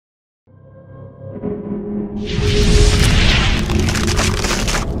I'll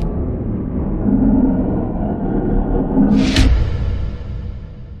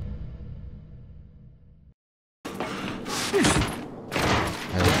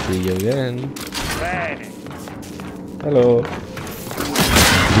see you again. Hello.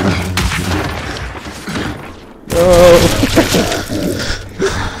 No.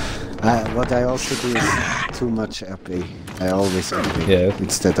 What I also do is too much up A. I always up A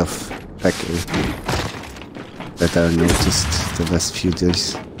instead of back A. That I noticed the last few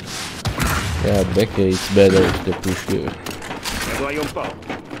days. Yeah, back A is better if they push you.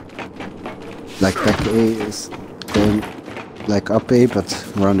 Like back A is going like up A but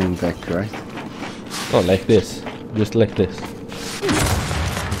running back, right? Oh, like this. Just like this.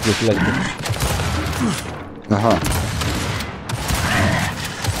 Just like this. Aha.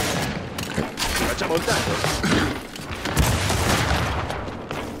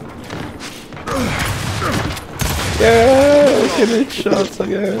 Yeah, I can hit shots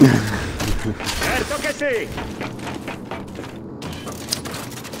again.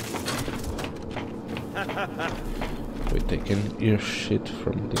 We're taking your shit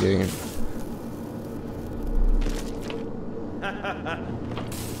from the game.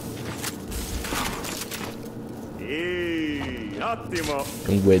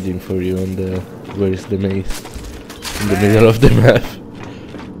 I'm waiting for you on the... Where is the maze? In the middle of the map.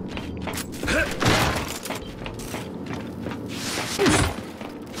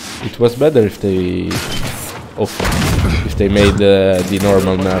 It was better if they... if they made the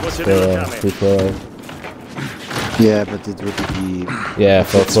normal maps for free-for-all. Yeah, but it would be... Yeah,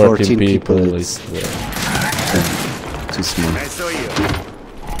 for 14 people it's too small.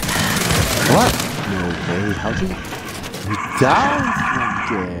 What? No way, how do you... Down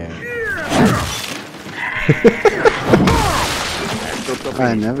from there!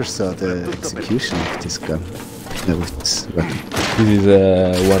 I never saw the execution of this gun. This is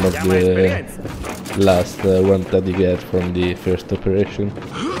one of the last ones that you get from the first operation.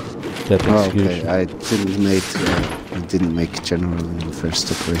 That execution. Okay, I didn't make general in the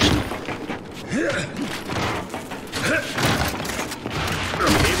first operation.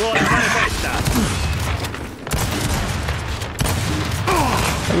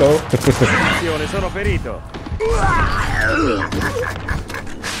 Hello.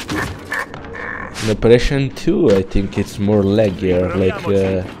 In Operation 2, I think it's more laggier, like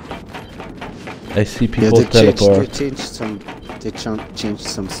I see people teleport. They changed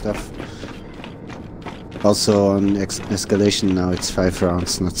some stuff. Also on escalation now it's 5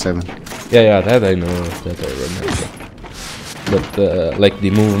 rounds, not 7. Yeah, that I know, that I remember. But like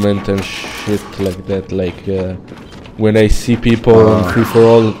the movement and shit like that, like when I see people on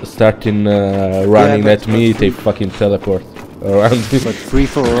free-for-all starting running at me, they fucking teleport around me. But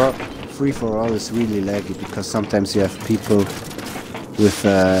free-for-all is really laggy because sometimes you have people with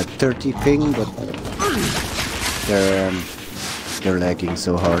 30 ping, but they're lagging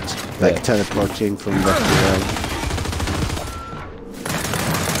so hard, like teleporting from left to right.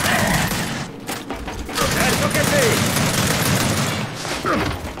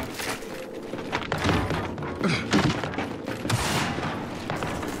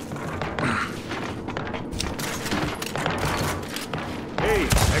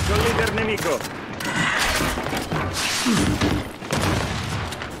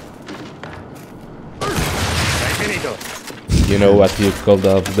 You know what you called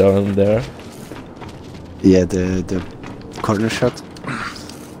up down there? Yeah, the corner shot.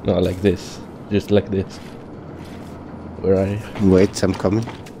 No, like this. Just like this. Where are you? Wait, I'm coming.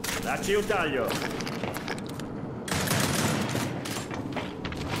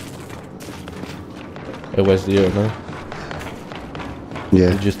 It was you, no?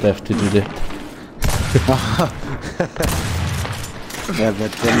 Yeah. You just have to do that. Yeah,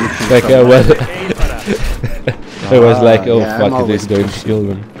 but then you can like I was like, oh yeah, fuck, it is going to kill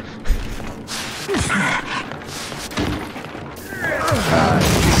them.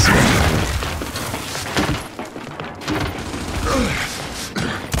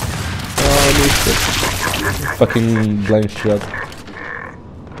 Oh, fucking blind shot.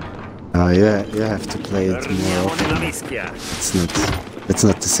 Oh yeah, you have to play it more often. It's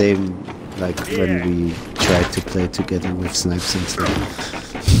not the same like when we tried to play together with snipes and stuff.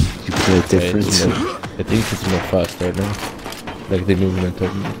 You play different. I think it's more faster now. Like the movement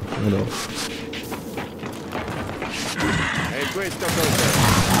of, you know.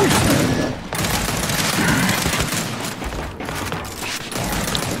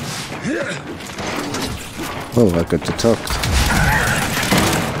 Oh, I got to talk.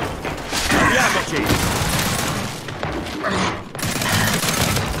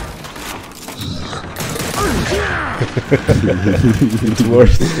 It's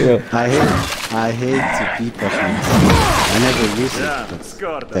worse. Yeah. I hate the B button. I never use it,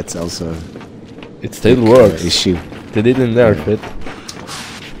 but that's also It still works. issue. They didn't nerf it.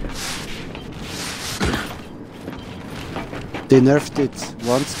 They nerfed it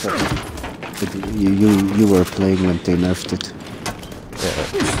once, but you were playing when they nerfed it.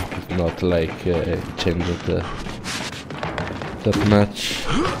 Yeah, not like changed that much.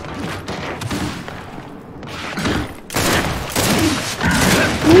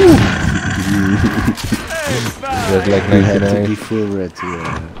 There's like You had to 99. be full red,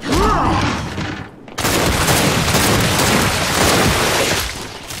 yeah.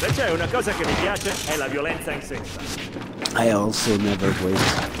 Se c'è una cosa che mi piace è la violenza in senza. I also never wait.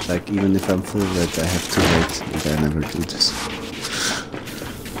 Like even if I'm full red, I have to wait, and I never do this.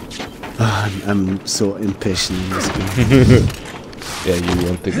 I'm so impatient in this game. Yeah, you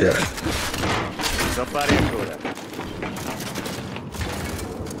want to go. So fare ancora.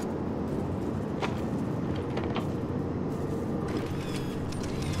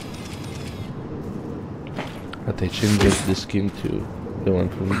 But they changed the skin to the one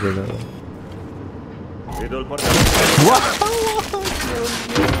from General. Vedo il portafoglio.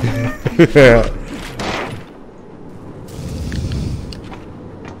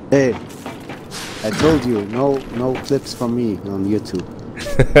 Hey, I told you, no clips from me on YouTube.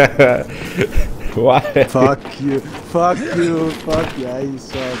 Why? Fuck you, fuck you, fuck you. I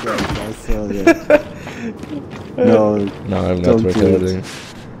saw that. No, No, I'm not don't do it. recording.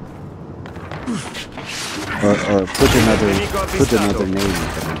 Or put another name. But I don't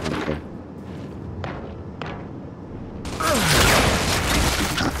care.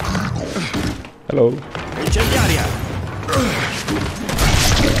 Hello. Incendiaria.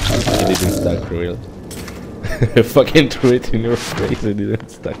 It didn't stack for real. Fucking threw it in your face, it didn't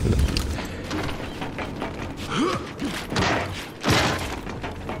stack.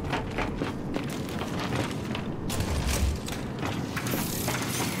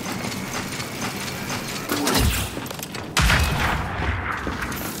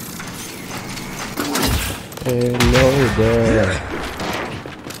 Hello there.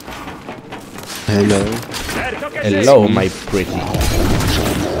 Hello. Certo che Hello, my pretty.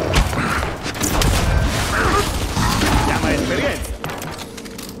 chiama esperienza.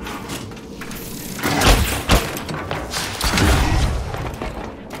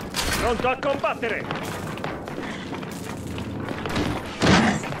 Pronto a combattere.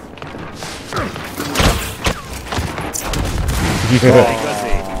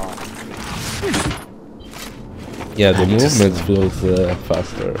 Yeah, the movement feels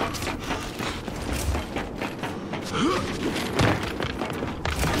faster.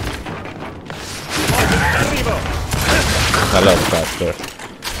 Arrivo. A lot faster.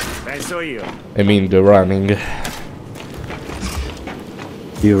 Penso io. I mean, the running.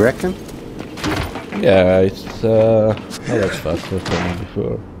 You reckon? Yeah, it's a lot faster than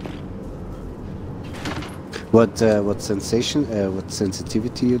before. What sensation? What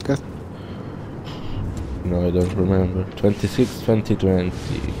sensitivity you got? No, I don't remember. 26, 2020.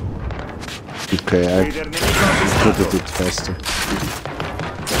 Okay, I Leader nemico put avvistato. it faster.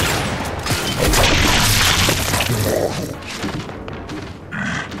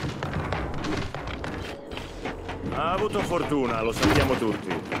 Ha avuto fortuna, lo sappiamo tutti.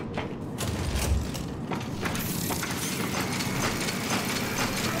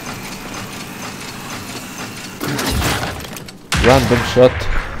 Random shot.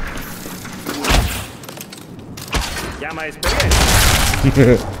 Chiama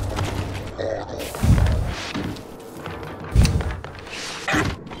esperienza.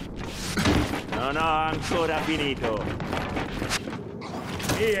 Non ho ancora finito.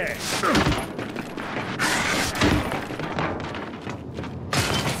 Vie.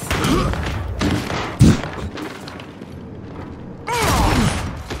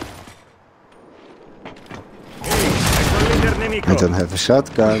 Ecco il leader nemico. I don't have a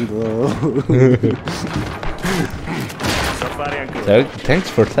shotgun, bro. So fare ancora. Thanks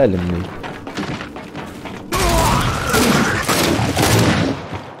for telling me.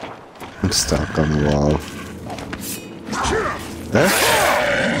 I'm stuck on the wall. There?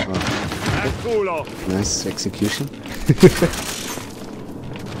 Al culo. Nice execution.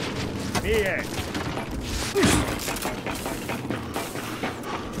 Vie. E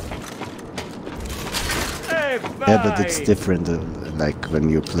Yeah, but it's vai. different. Like when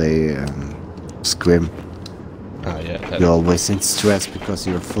you play Scrim, Ah, yeah. you're always in stress because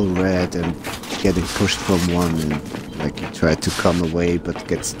you're full red and getting pushed from one, and like you try to come away but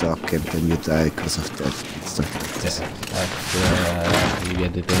get stuck, and then you die because of that and stuff like this. You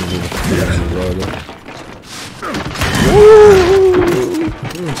get it only with the roller.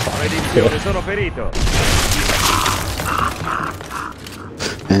 Maledizione, sono ferito.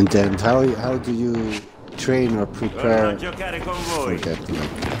 And then how do you train or Torno prepare a giocare con for voi. that? Like,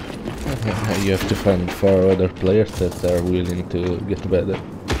 You have to find 4 other players that are willing to get better.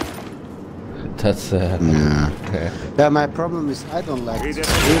 That's yeah. yeah. Yeah, my problem is I don't like to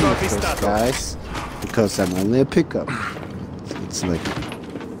train with those guys because I'm only a pickup. It's like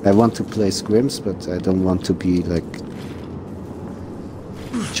I want to play scrims, but I don't want to be like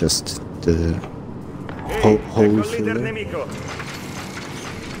just the whole Ecco il leader filler. nemico.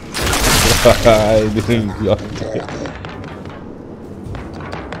 I didn't block it.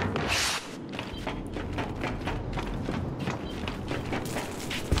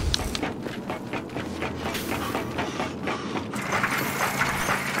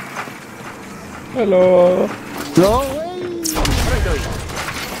 Hello. No way! Prendo io.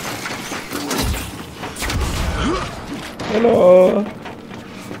 Hello.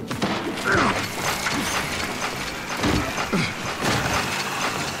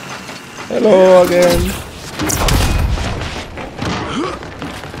 Hello again.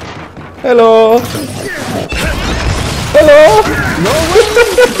 Hello. Hello.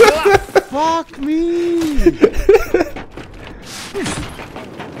 Fuck me!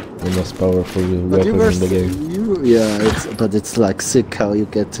 The most powerful But you weapon were in the game. yeah, but it's like sick how you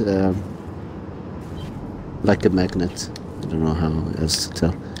get like a magnet. I don't know how else to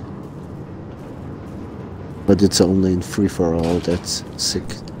tell. But it's only in free for all. That's sick.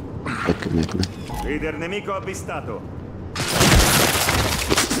 Like a magnet. Leader nemico avvistato.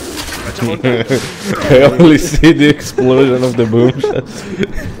 I only see the explosion of the boom shots.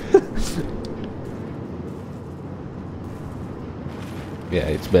 Yeah,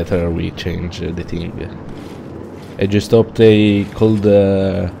 it's better we change the thing. I just hope they could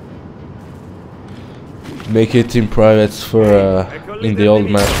make it in privates for in the old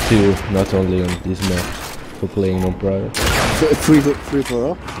map too, not only on this map for playing on private. Free for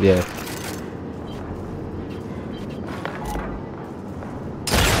all? Yeah.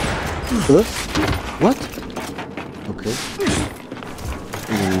 Huh? What? Okay.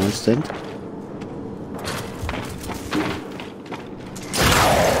 I don't understand.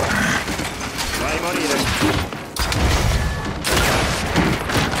 Vai a morire.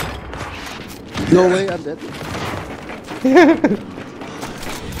 No way, I'm dead.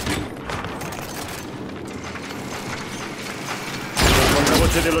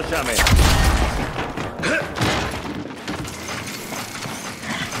 Portavoce dello sciame.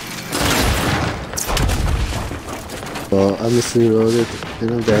 Oh, I'm still loaded,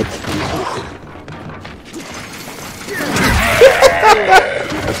 and I'm dead.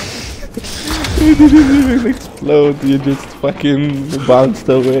 You didn't even explode, you just fucking bounced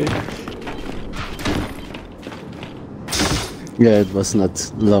away. Yeah, it was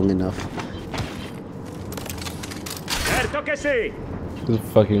not long enough. Certo che sì. It's a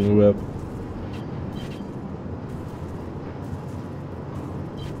fucking web.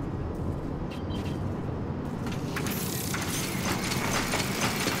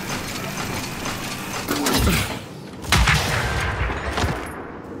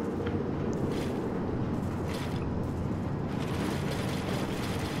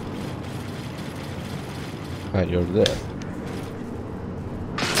 Ah, you're there.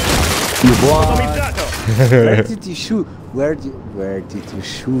 Sodomizzato. Where did you shoot? Where did you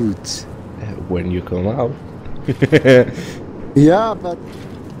shoot? When you come out. Yeah, but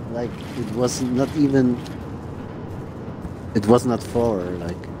like it was not even. It was not far.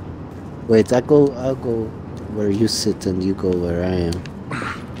 Like, wait, I'll go where you sit and you go where I am.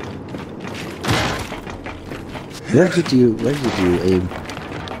 Where did you aim?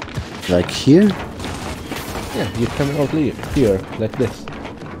 Like here? Yeah, you come out here, like this.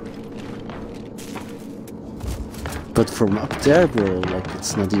 But from up there, bro, like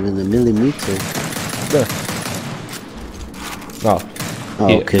it's not even a millimeter. There. No. Oh,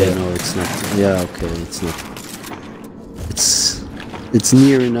 Here, okay, there. no, it's not. Yeah, okay, it's not. It's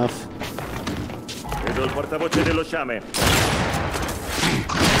near enough. Vedo il portavoce dello sciame.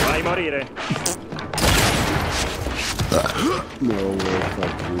 Vai a morire. No way,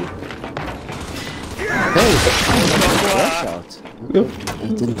 fuck you. Hey, flash out. Yep. I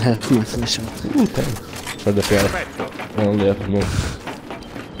didn't have my flash out. Ooh, thanks for the fair. Perfetto. I only have to move.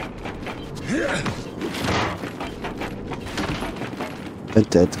 I'm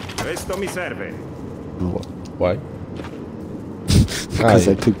dead. Questo mi serve. Why? Because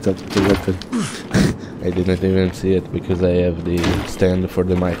I I picked up the weapon. I didn't even see it because I have the stand for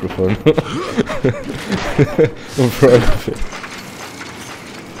the microphone in front of it.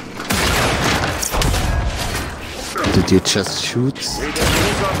 You just shoot?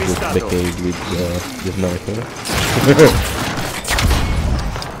 With Beckade with the sniper.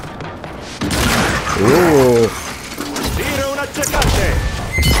 Oh! Tiro un accecante!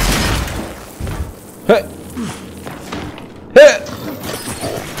 Hey! Hey!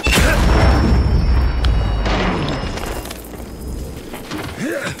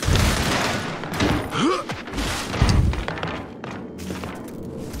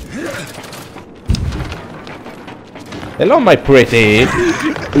 Hello, my pretty. No!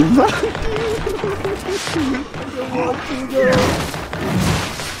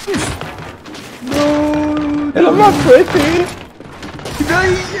 Hello, my pretty.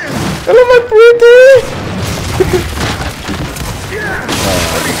 Hello, my pretty.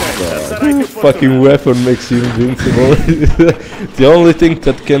 Fucking weapon makes you invincible. The only thing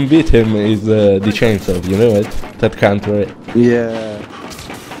that can beat him is the chainsaw, you know it? That counter it. Yeah.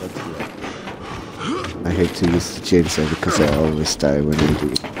 I hate to use the chainsaw because I always die when I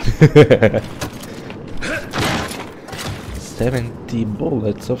do it. 70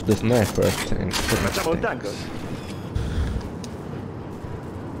 bullets of the sniper. Thanks. Facciamo un tango?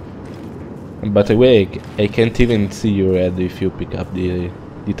 By the way, I can't even see your head if you pick up the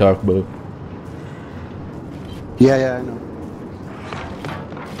dark bow. Yeah, I know.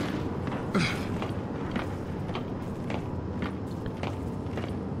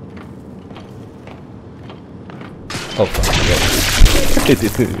 Oh fuck, yeah. I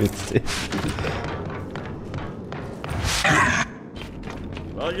didn't even see.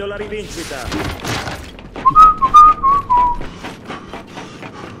 Voglio la rivincita!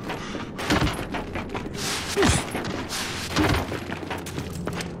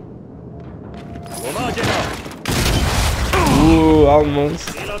 Omogeno! Ooh, almost.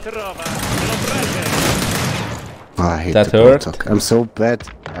 Se lo trova, se lo prende! Oh, I hate That the hurt? Boltok. I'm so bad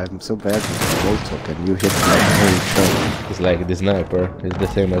with the Boltok and you hit my whole show. It's like the sniper. It's the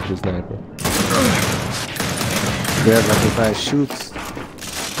same as the sniper. Yeah, but if I shoot...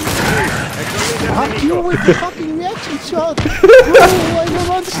 Fuck you with the fucking reaction shot! No, I don't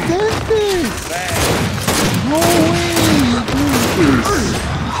understand this! No way you do this!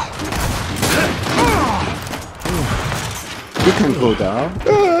 You can go down.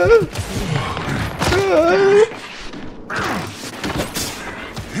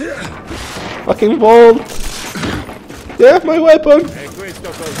 Fucking bolt! Yeah, my weapon! E questo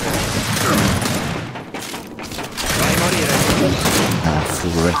cos'è? Vai a morire! Ah,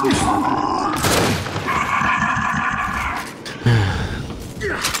 frick.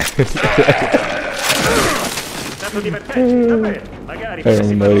 È stato divertente, davvero! Magari I am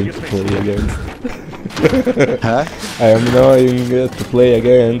potessi farlo annoying più to spesso! play against. Huh? I am annoying to play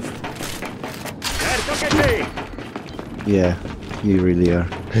against. Certo che sì! Yeah, you really are.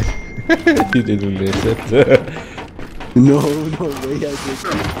 You didn't miss it. No way I did.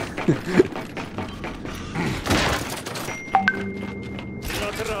 Se lo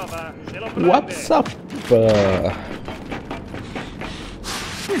trova, se lo prende! What's up?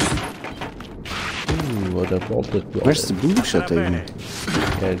 Ooh, what a bolted bullet. Where's the boom shot even?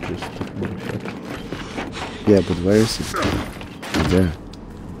 Yeah, just took boom shot. Yeah, but where is it? Oh, there.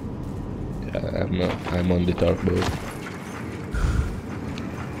 Yeah, I'm on the dark boat.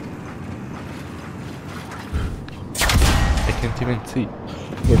 I can't even see.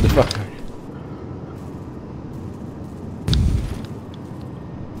 Where the fuck are you?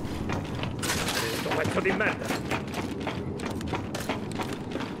 Sto pezzo di merda!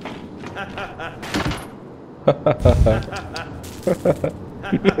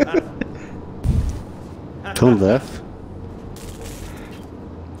 Don't laugh.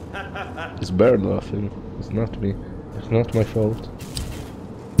 It's Bird laughing. It's not me. It's not my fault.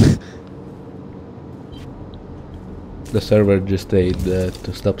 The server just stayed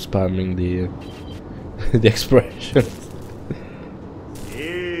to stop spamming the the expressions.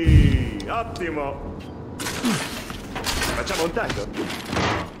 Ottimo! Facciamo un tango?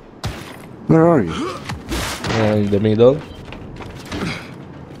 Where are you? In the middle.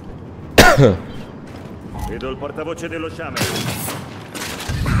 Vedo il portavoce dello sciame.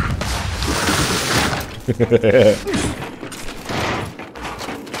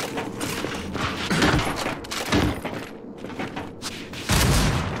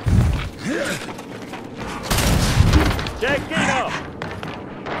 Cecchino!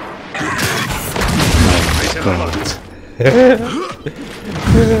 God. I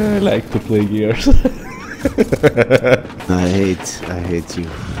like to play Gears. I hate you.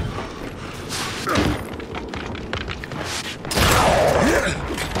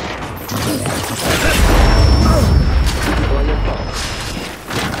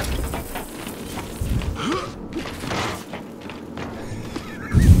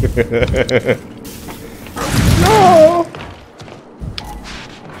 No!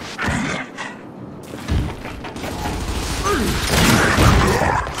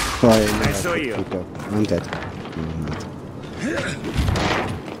 Penso io. I'm dead. No, I'm not.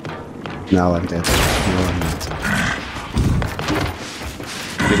 Now I'm dead. No, I'm not.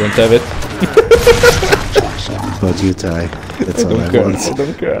 You don't have it? But you die. That's all I want. I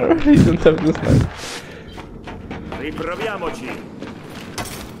don't care. You don't have this knife. Riproviamoci.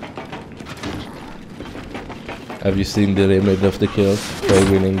 Have you seen the limit of the kills by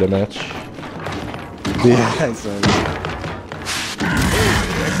winning the match? Yeah, I saw it.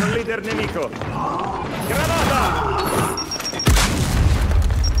 Ecco il leader nemico. Granata!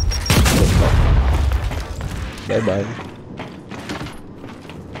 Bye bye.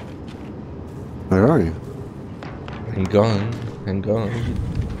 Where are you? I'm gone. I'm gone.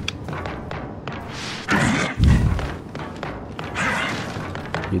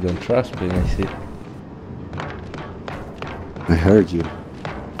 You don't trust me, I see. I heard you.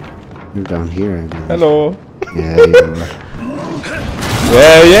 You're down here, I believe. Hello. Yeah, you are.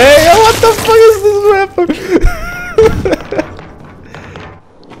 Yeah, what the fuck is this weapon?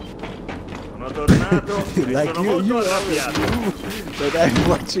 Sono tornato e Like sono you molto always arrabbiato. do, but I'm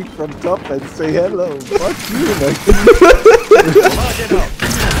watching from top and say hello. Fuck you, like. Omageno!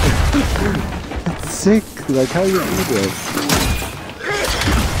 Sick, like how you do that?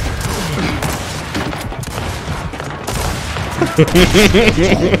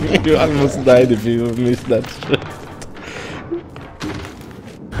 You almost died if you missed that shit.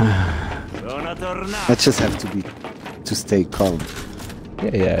 Sono tornato. I just have to stay calm.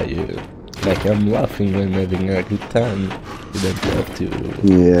 Yeah, you. Like, I'm laughing when having a good time. You don't have to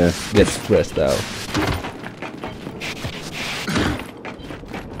get stressed out.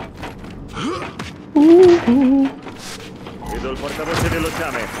 Vedo il portavoce dello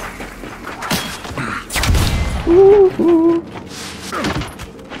sciame.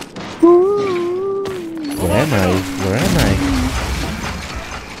 Where am I? Where am I?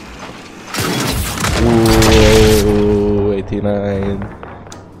 Whoa, 89.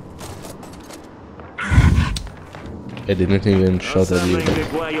 I didn't even shot at you,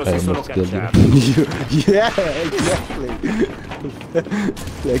 but I almost killed you. Yeah, exactly.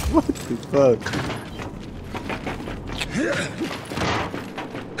 Like, what the fuck?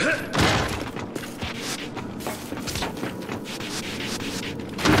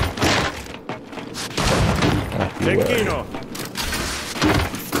 Cecchino!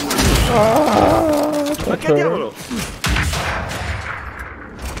 Ma che diavolo?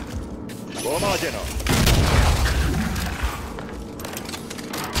 Omageno!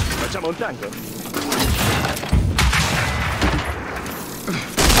 Facciamo un tango?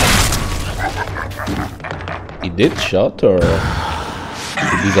 He did shot or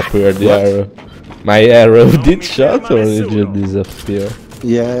it disappeared the arrow? My arrow did shot or it just disappear?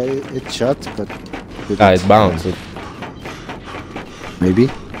 Yeah, it shot, but... It bounced. Maybe?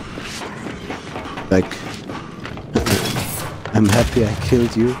 Like... I'm happy I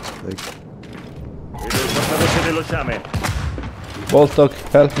killed you, like... Vedo il portavoce dello sciame. Voltok,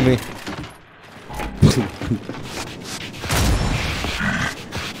 help me.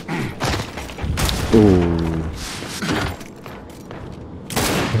 Oh.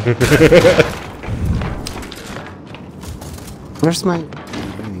 Where's my...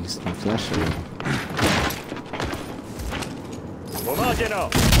 He's my flash already. Omageno!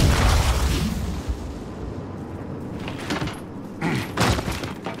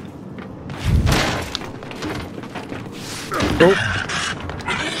 Oh.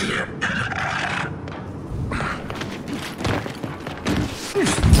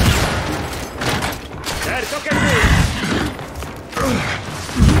 Certo che sì!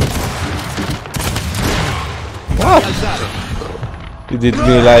 What? You did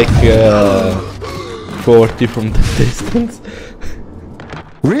me like 40 from the distance.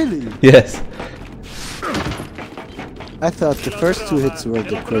 Really? Yes. I thought the first two hits were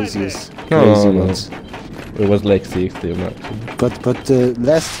the craziest No. ones. It was like 60 max. But the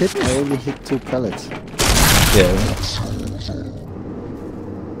last hit I only hit 2 pellets. Yeah.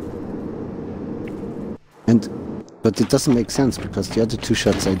 But it doesn't make sense because the other 2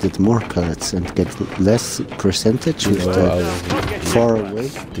 shots I did more pellets and get less percentage with the far away.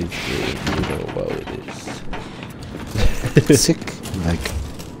 You know how it is. Sick. Like,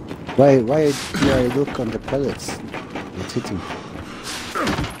 why do I look on the pellets? It's hitting.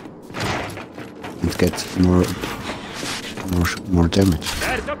 And get more damage.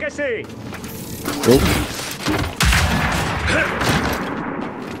 Certo che sì! Oh.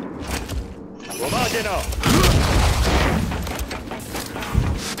 Omageno!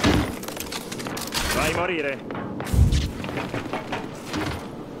 Vai morire.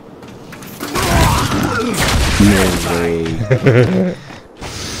 No way.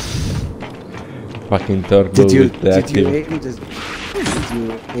 Fucking turbo Did you with the active.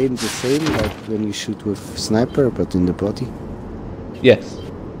 aim the same like when you shoot with sniper but in the body? Yes.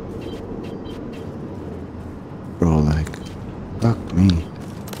 Bro, like, fuck me.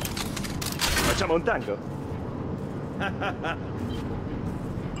 Facciamo un tango?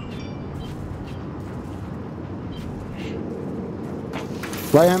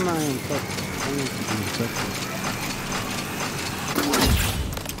 Why am I on top? I need to be on top.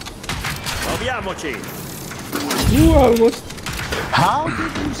 Muoviamoci! You almost. How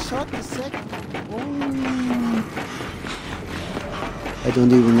did you shot the second? Oh. I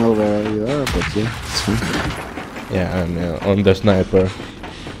don't even know where you are, but yeah, it's fine. Yeah, I'm on the sniper.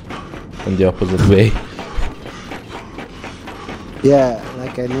 On the opposite way. Yeah,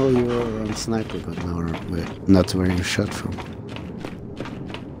 like I know you were on sniper, but not where you shot from.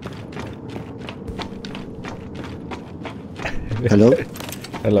 Hello?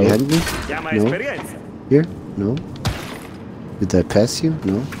 Hello. Behind me? Chiama No? esperienza. Here? No? Did I pass you?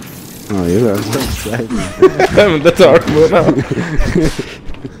 No? Oh, you're on the other side. I'm in the turbo now.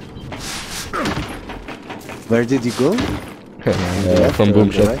 Where did you go? From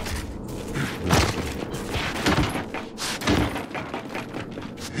boom shot. Right?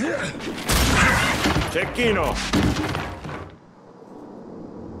 Cecchino!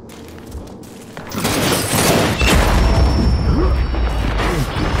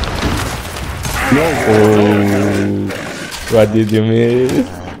 Oh, what did you miss?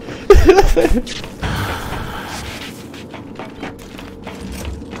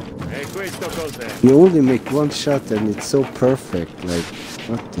 E questo cos'è? You only make one shot and it's so perfect, like,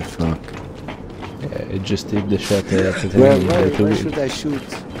 what the fuck? Yeah, I just did the shot at the Where time. should I shoot?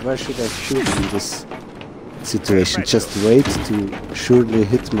 Where should I shoot in this situation? Just wait to surely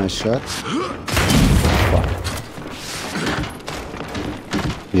hit my shot?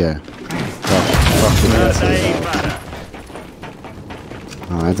 Yeah. Guarda e impara.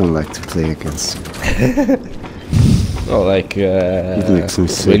 Oh, I don't like to play against you. Oh, like makes me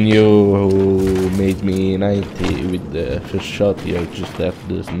sick. when you made me 90 with the first shot, you just have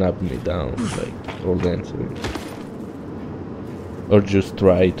to snap me down, like all the answers. Or just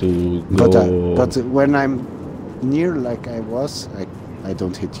try to go. But when I'm near like I was, I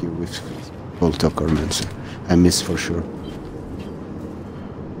don't hit you with Voltok or Mancer. I miss for sure.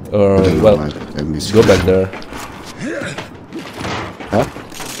 Or I don't know well, why, I miss go for back sure. there. Huh?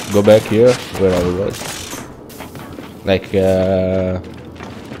 Go back here where I was. Like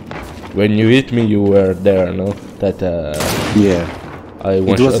when you hit me, you were there, no? That Yeah. I It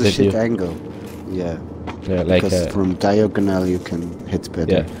one was shot a at shit you. angle. Yeah. Yeah, like Because from diagonal you can hit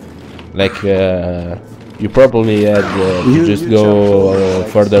better. yeah, like you probably had to You just jumped go over, like,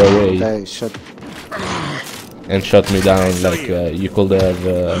 further away I shot. and shot me down. Like you could have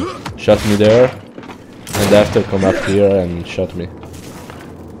shot me there and after come up here and shot me,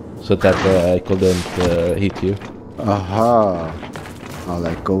 so that I couldn't hit you. Aha. I'll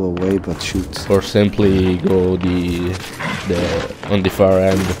like go away but shoot. Or simply go the on the far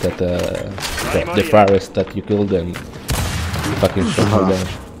end that the farthest that you killed and fucking shot me down.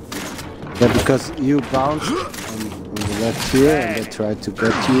 Yeah, because you bounced on the left here and I tried to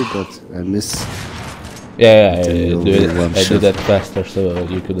get you, but I missed. Yeah, I Then you do only it. one I do shot. that faster, so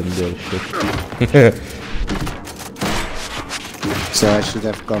you couldn't do shit. So I should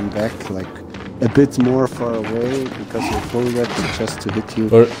have gone back like a bit more far away because you're full red just to hit you.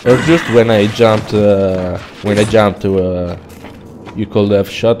 Or just when I jumped, you could have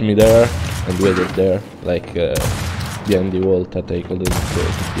shot me there and waited there, like behind the wall that I couldn't do.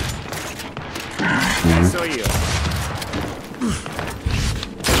 So io.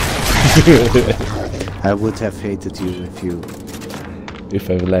 I would have hated you If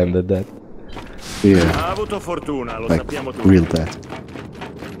I've landed that. Yeah, Ha avuto fortuna, lo like sappiamo tutti. real bad.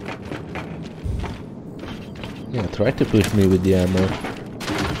 Yeah, try to push me with the ammo.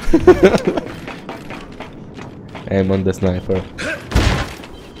 I'm on the sniper.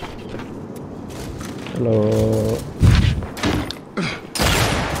 Hello.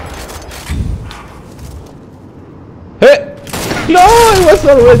 Hey! No, I was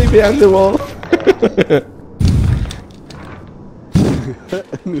already behind the wall.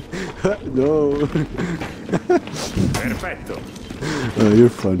 No. Perfetto. Oh, you're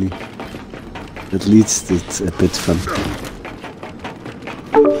funny. At least it's a bit fun.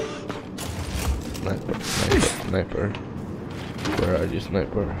 Sniper, sniper, sniper. Where are you,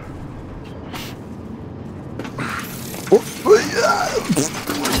 sniper?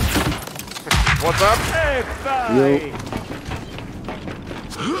 what's up? E vai!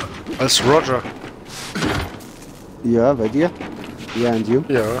 That's Roger. Ja, bei dir? Ja, und you?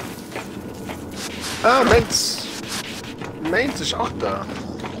 Ja. Ah, Mans. Mans ist auch da.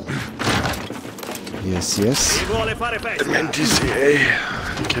 Yes, yes. Chi vuole fare festa? MantisHDB.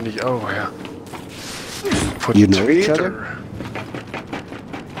 Den kenne ich auch, ja. Von You know each Twitter. other?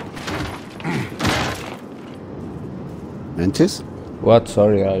 Mantis? What?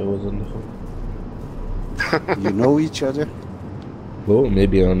 Sorry, I was on the phone. You know each other? Oh,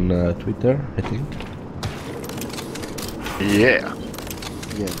 maybe on Twitter, I think. Yeah.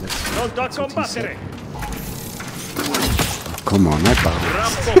 Yeah, that's Pronto a what he said. combattere! Come on, I bound.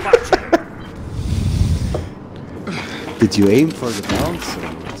 Troppo facile! Did you aim for the bounce or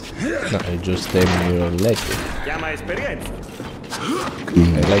what? No, I just aim in your leg. Chiama esperienza!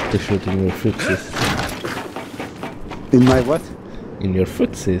 I like to shoot in your footsies. In my what? In your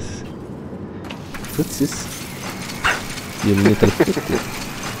footsies. Footsies? You little footsies.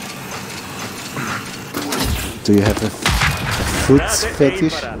 Do you have a foot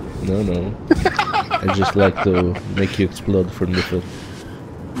fetish? No, no. I just like to make you explode from the foot.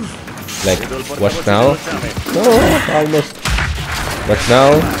 Like, watch now. No, almost. Watch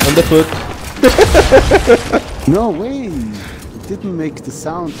now, on the foot. No way! It didn't make the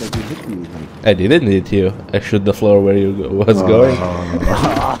sound that you hit me. Like. I didn't hit you. I shoot the floor where you was going.